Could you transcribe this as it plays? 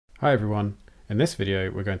Hi everyone, in this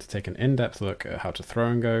video we're going to take an in-depth look at how to throw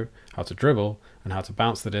and go, how to dribble, and how to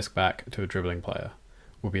bounce the disc back to a dribbling player.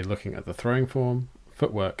 We'll be looking at the throwing form,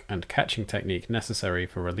 footwork, and catching technique necessary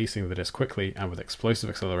for releasing the disc quickly and with explosive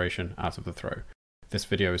acceleration out of the throw. This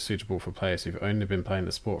video is suitable for players who've only been playing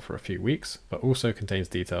the sport for a few weeks, but also contains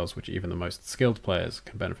details which even the most skilled players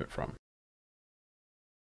can benefit from.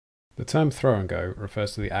 The term throw and go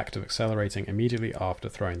refers to the act of accelerating immediately after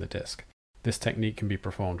throwing the disc. This technique can be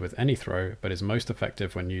performed with any throw, but is most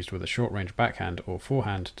effective when used with a short-range backhand or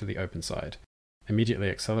forehand to the open side. Immediately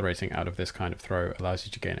accelerating out of this kind of throw allows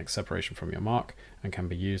you to gain separation from your mark and can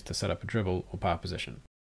be used to set up a dribble or power position.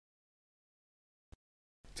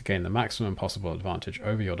 To gain the maximum possible advantage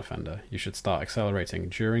over your defender, you should start accelerating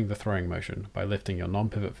during the throwing motion by lifting your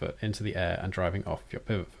non-pivot foot into the air and driving off your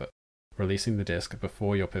pivot foot, releasing the disc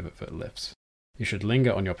before your pivot foot lifts. You should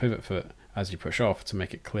linger on your pivot foot as you push off to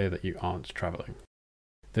make it clear that you aren't travelling.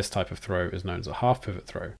 This type of throw is known as a half pivot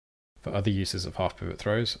throw. For other uses of half pivot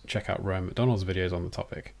throws, check out Rowan McDonald's videos on the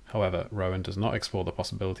topic. However, Rowan does not explore the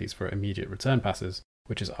possibilities for immediate return passes,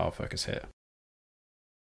 which is our focus here.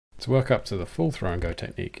 To work up to the full throw and go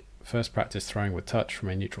technique, first practice throwing with touch from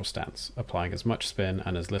a neutral stance, applying as much spin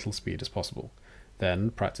and as little speed as possible.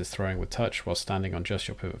 Then practice throwing with touch while standing on just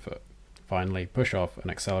your pivot foot. Finally, push off and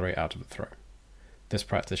accelerate out of the throw. This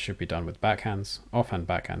practice should be done with backhands, offhand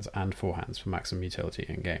backhands, and forehands for maximum utility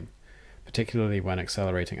in game. Particularly when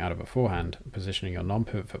accelerating out of a forehand, positioning your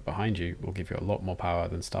non-pivot foot behind you will give you a lot more power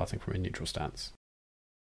than starting from a neutral stance.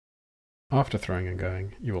 After throwing and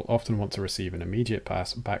going, you will often want to receive an immediate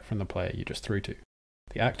pass back from the player you just threw to.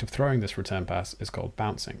 The act of throwing this return pass is called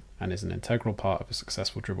bouncing and is an integral part of a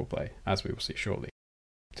successful dribble play, as we will see shortly.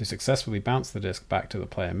 To successfully bounce the disc back to the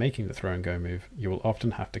player making the throw and go move, you will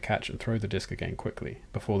often have to catch and throw the disc again quickly,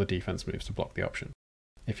 before the defense moves to block the option.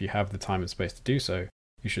 If you have the time and space to do so,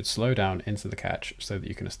 you should slow down into the catch so that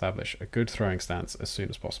you can establish a good throwing stance as soon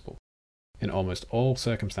as possible. In almost all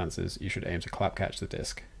circumstances, you should aim to clap catch the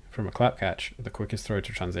disc. From a clap catch, the quickest throw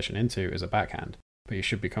to transition into is a backhand, but you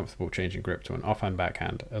should be comfortable changing grip to an offhand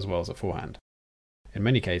backhand as well as a forehand. In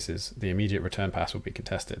many cases, the immediate return pass will be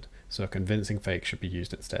contested, so a convincing fake should be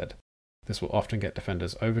used instead. This will often get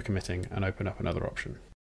defenders overcommitting and open up another option.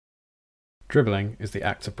 Dribbling is the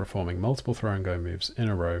act of performing multiple throw and go moves in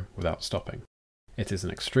a row without stopping. It is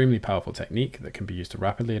an extremely powerful technique that can be used to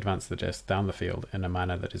rapidly advance the disc down the field in a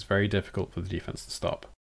manner that is very difficult for the defense to stop.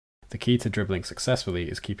 The key to dribbling successfully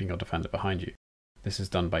is keeping your defender behind you. This is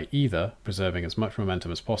done by either preserving as much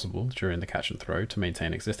momentum as possible during the catch and throw to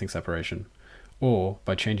maintain existing separation, or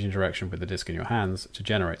by changing direction with the disc in your hands to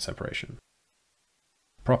generate separation.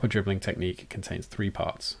 Proper dribbling technique contains three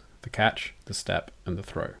parts: the catch, the step, and the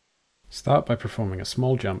throw. Start by performing a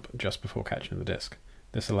small jump just before catching the disc.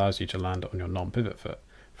 This allows you to land on your non-pivot foot.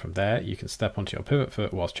 From there, you can step onto your pivot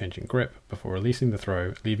foot whilst changing grip before releasing the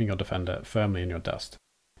throw, leaving your defender firmly in your dust.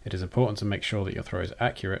 It is important to make sure that your throw is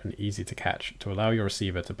accurate and easy to catch to allow your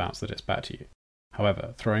receiver to bounce the disc back to you.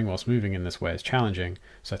 However, throwing whilst moving in this way is challenging,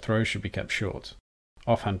 so throws should be kept short.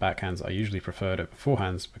 Offhand backhands are usually preferred over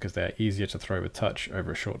forehands because they are easier to throw with touch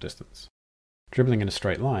over a short distance. Dribbling in a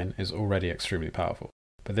straight line is already extremely powerful,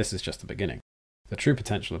 but this is just the beginning. The true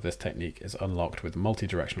potential of this technique is unlocked with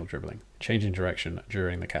multi-directional dribbling, changing direction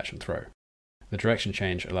during the catch and throw. The direction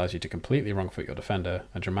change allows you to completely wrong foot your defender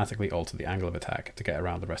and dramatically alter the angle of attack to get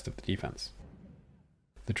around the rest of the defense.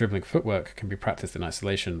 The dribbling footwork can be practiced in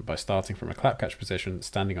isolation by starting from a clap catch position,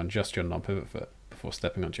 standing on just your non-pivot foot, before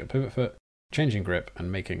stepping onto your pivot foot, changing grip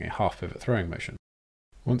and making a half pivot throwing motion.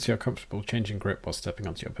 Once you're comfortable changing grip while stepping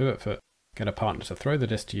onto your pivot foot, get a partner to throw the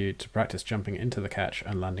disc to you to practice jumping into the catch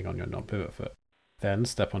and landing on your non-pivot foot. Then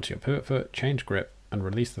step onto your pivot foot, change grip, and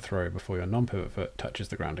release the throw before your non-pivot foot touches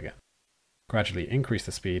the ground again. Gradually increase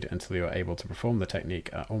the speed until you are able to perform the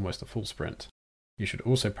technique at almost a full sprint. You should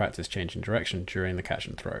also practice changing direction during the catch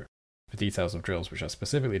and throw. For details of drills which are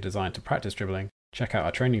specifically designed to practice dribbling, check out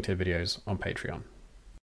our training tier videos on Patreon.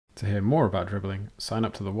 To hear more about dribbling, sign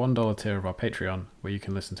up to the $1 tier of our Patreon, where you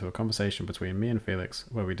can listen to a conversation between me and Felix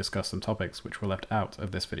where we discuss some topics which were left out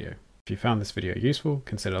of this video. If you found this video useful,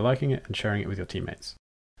 consider liking it and sharing it with your teammates.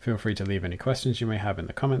 Feel free to leave any questions you may have in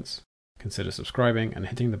the comments. Consider subscribing and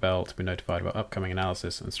hitting the bell to be notified about upcoming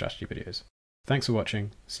analysis and strategy videos. Thanks for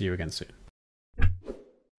watching, see you again soon.